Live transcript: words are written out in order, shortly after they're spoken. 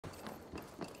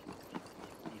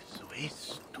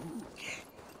Kristuke.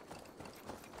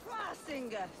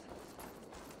 Crossing us.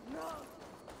 No.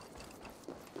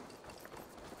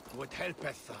 What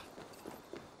helpeth thou?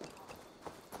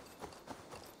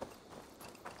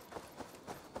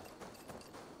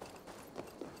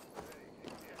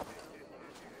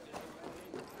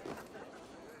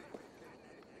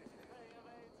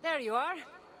 There you are.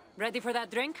 Ready for that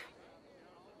drink?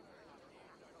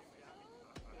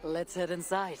 Let's head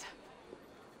inside.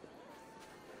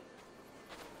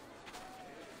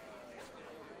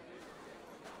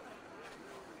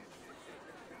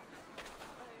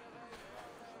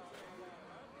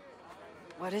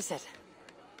 What is it?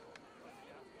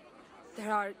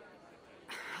 There are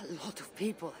a lot of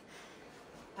people.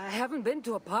 I haven't been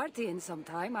to a party in some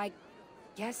time. I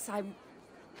guess I'm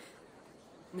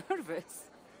nervous.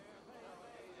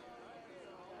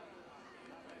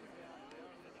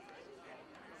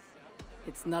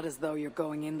 It's not as though you're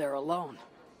going in there alone.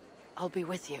 I'll be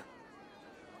with you.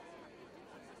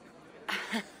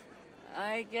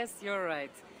 I guess you're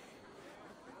right.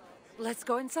 Let's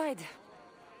go inside.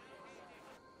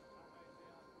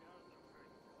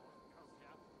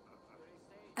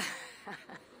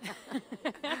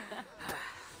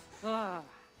 Ah.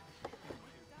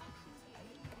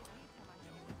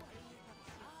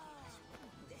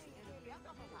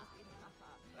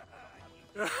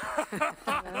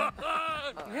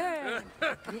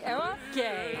 Yeah,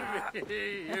 okay.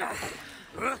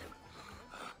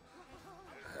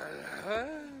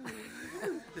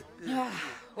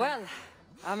 Well,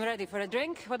 I'm ready for a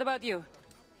drink. What about you?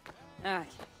 Ah.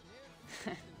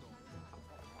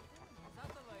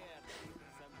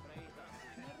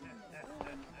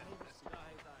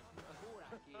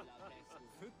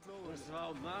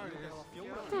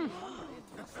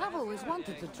 I've always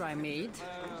wanted to try mead.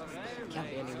 Can't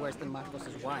be any worse than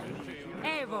Marcos's wine.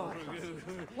 Eivor,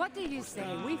 what do you say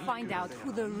we find out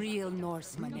who the real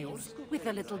Norseman is with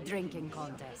a little drinking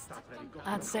contest?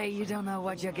 I'd say you don't know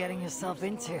what you're getting yourself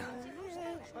into.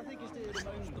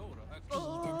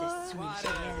 Bíðandi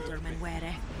svísi elderman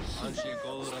were.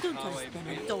 Stundum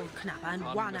spennan dólknappan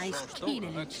one-eyed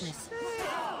pínelíksnis.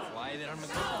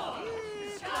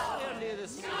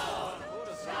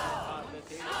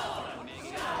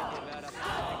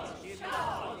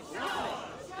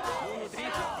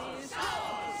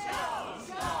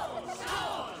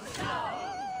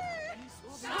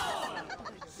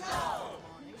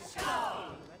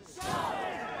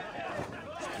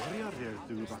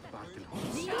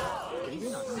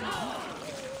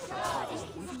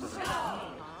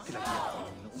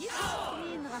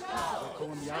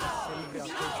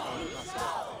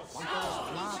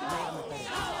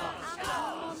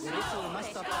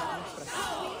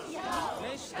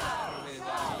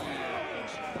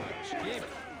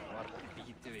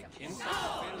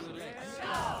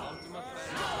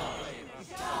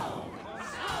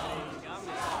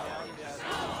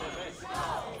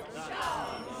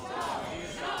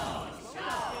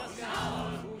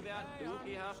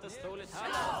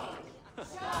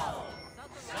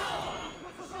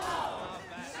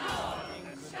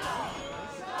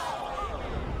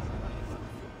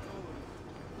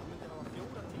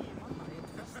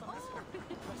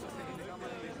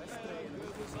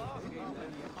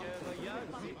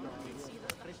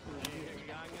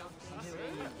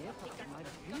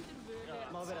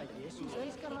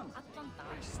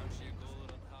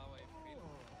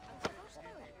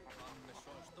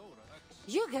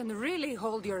 You can really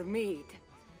hold your mead.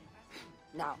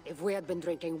 Now, if we had been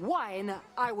drinking wine,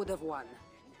 I would have won.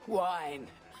 Wine.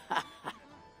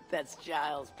 That's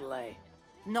child's play.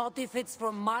 Not if it's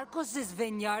from Marcos's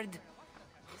vineyard.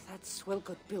 That swill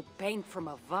could peel paint from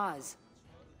a vase.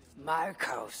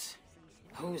 Marcos.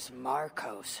 Who's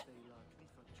Marcos?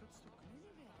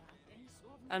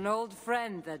 An old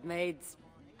friend that made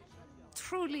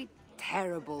truly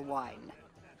terrible wine.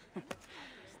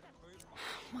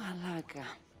 Malaga.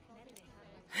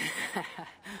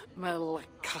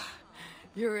 Malaka.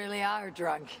 You really are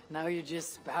drunk. Now you're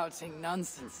just spouting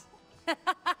nonsense.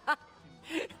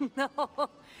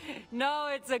 No,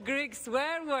 it's a Greek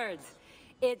swear word.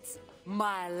 It's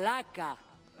malaka.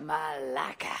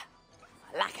 Malaka.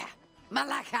 Malaka.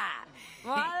 Malaka.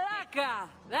 Malaka!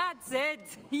 That's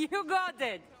it! You got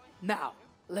it! Now,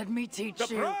 let me teach you...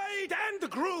 The bride and the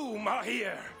groom are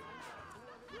here!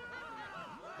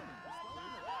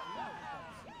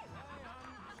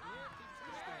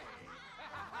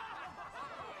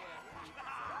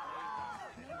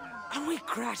 Are we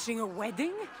crashing a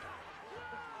wedding?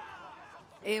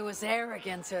 It was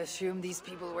arrogant to assume these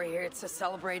people were here to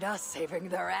celebrate us saving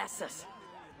their asses.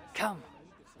 Come,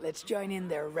 let's join in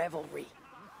their revelry.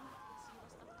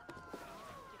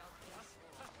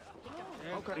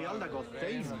 Har i alla gått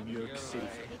dig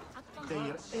mjölksilver?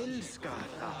 De älskar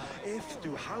det. Efter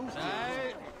haut.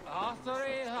 Nej, hatar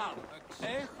i han.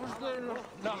 Ekostur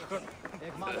nacken.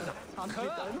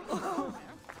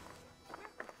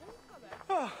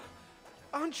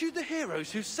 Aren't you the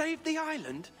heroes who saved the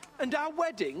island and our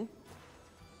wedding?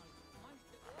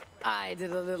 I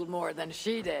did a little more than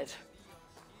she did.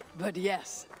 But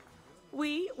yes.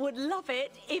 We would love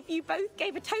it if you both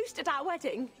gave a toast at our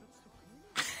wedding.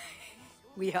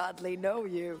 We hardly know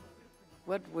you.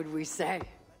 What would we say?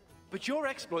 But your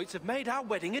exploits have made our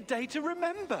wedding a day to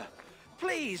remember.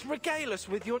 Please, regale us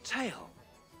with your tale.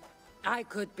 I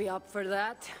could be up for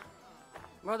that.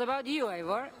 What about you,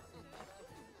 Eivor?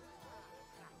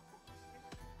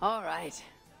 All right.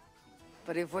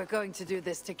 But if we're going to do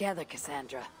this together,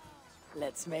 Cassandra,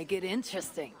 let's make it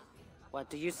interesting. What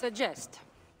do you suggest?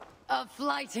 A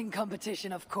flighting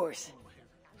competition, of course.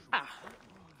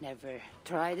 Never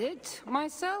tried it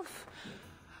myself.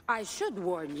 I should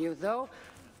warn you, though.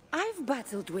 I've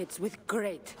battled wits with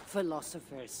great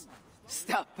philosophers.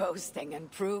 Stop boasting and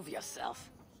prove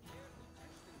yourself.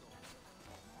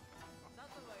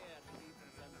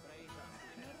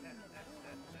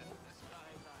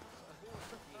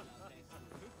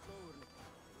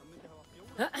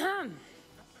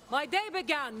 My day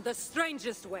began the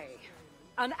strangest way.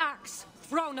 An axe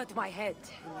thrown at my head,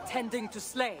 intending to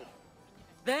slay.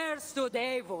 There stood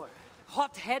Eivor,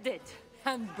 hot-headed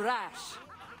and brash.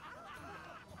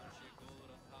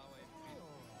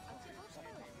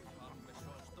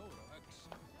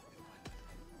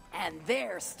 And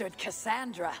there stood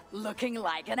Cassandra, looking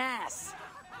like an ass.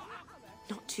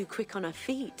 Not too quick on her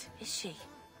feet, is she?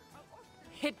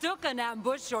 It took an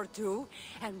ambush or two,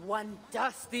 and one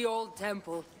dusty old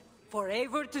temple, for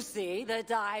Eivor to see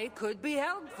that I could be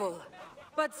helpful.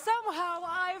 But somehow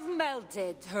I've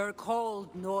melted her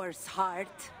cold Norse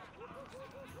heart.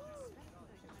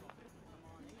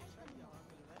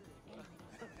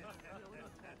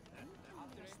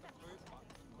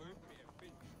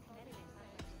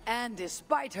 And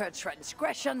despite her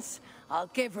transgressions, I'll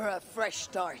give her a fresh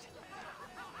start.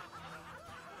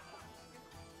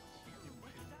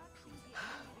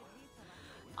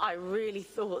 I really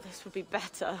thought this would be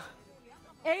better.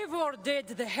 Eivor did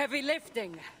the heavy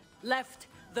lifting, left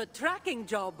the tracking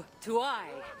job to I.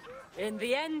 In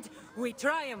the end, we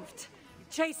triumphed,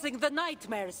 chasing the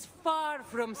nightmares far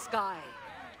from Sky.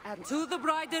 And to the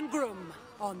bride and groom,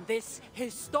 on this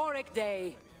historic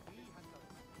day,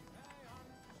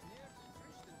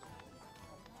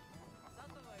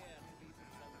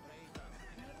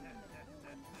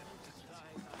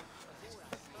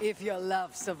 if your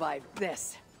love survived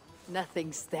this,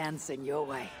 nothing stands in your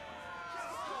way.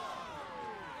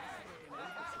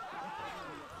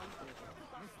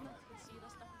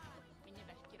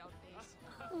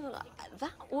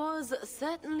 That was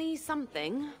certainly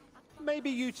something.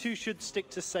 Maybe you two should stick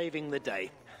to saving the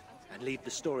day and leave the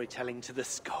storytelling to the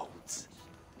scolds.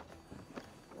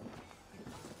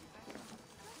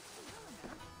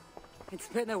 it's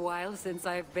been a while since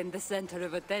I've been the center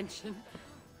of attention.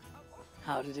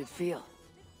 How did it feel?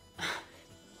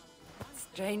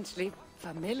 Strangely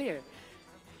familiar.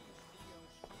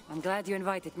 I'm glad you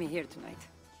invited me here tonight.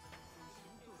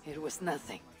 It was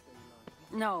nothing.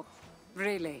 No,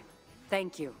 really.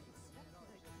 Thank you.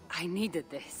 I needed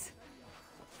this.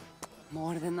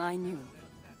 More than I knew.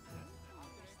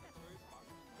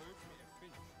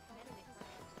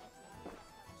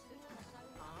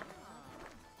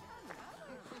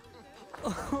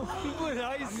 But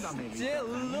I still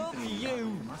love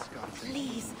you.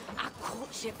 Please, our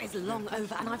courtship is long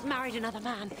over and I've married another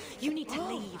man. You need to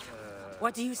leave.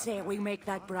 What do you say we make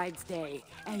that bride's day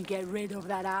and get rid of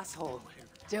that asshole?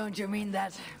 Don't you mean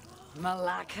that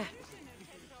Malaka?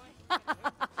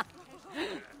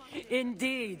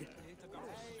 Indeed.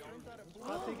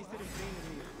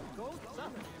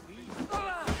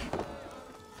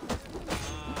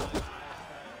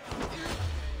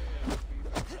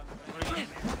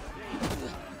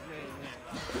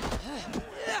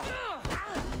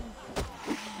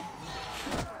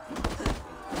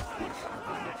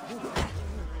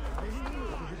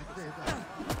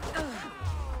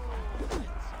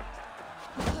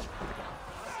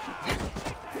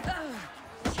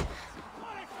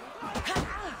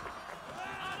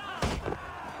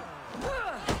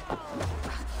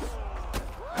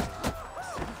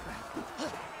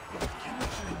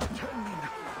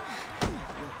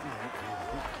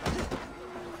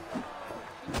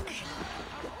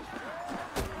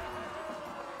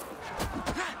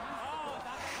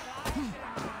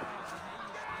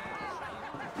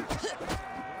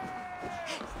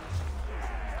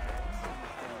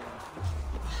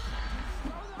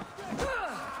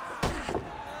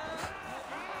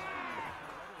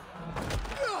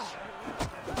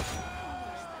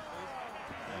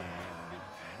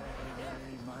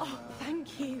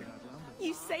 you.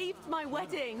 You saved my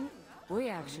wedding. We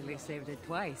actually saved it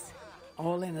twice.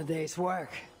 All in a day's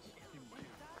work.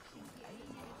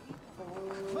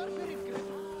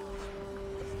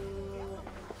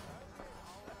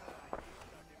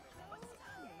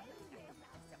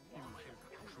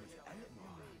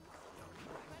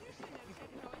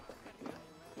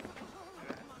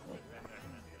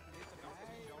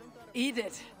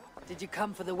 Edith, did you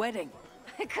come for the wedding?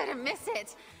 I couldn't miss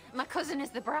it. My cousin is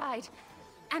the bride.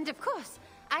 And of course,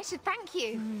 I should thank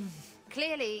you.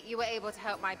 Clearly, you were able to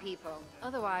help my people.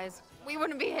 Otherwise, we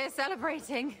wouldn't be here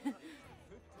celebrating.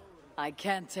 I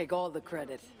can't take all the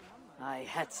credit. I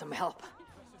had some help.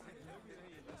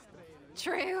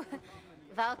 True.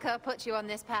 Valka put you on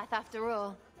this path after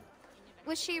all.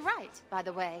 Was she right, by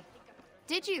the way?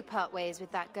 Did you part ways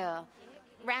with that girl?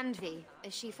 Randvi,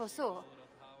 as she foresaw?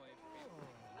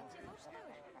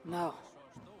 No.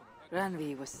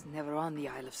 Ranvi was never on the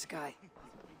Isle of Skye.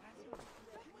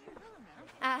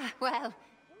 Ah, well,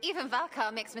 even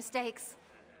Valkar makes mistakes.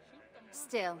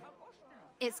 Still,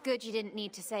 it's good you didn't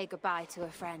need to say goodbye to a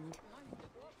friend.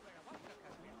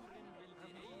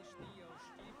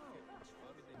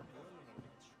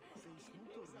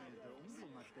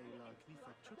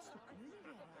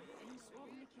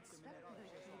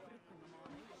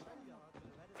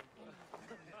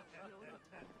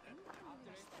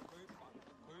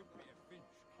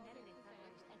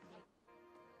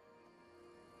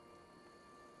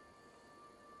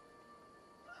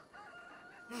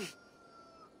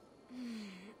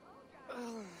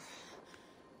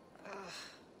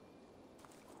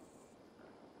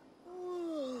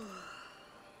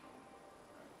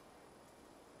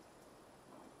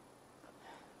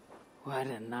 What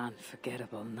an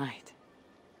unforgettable night.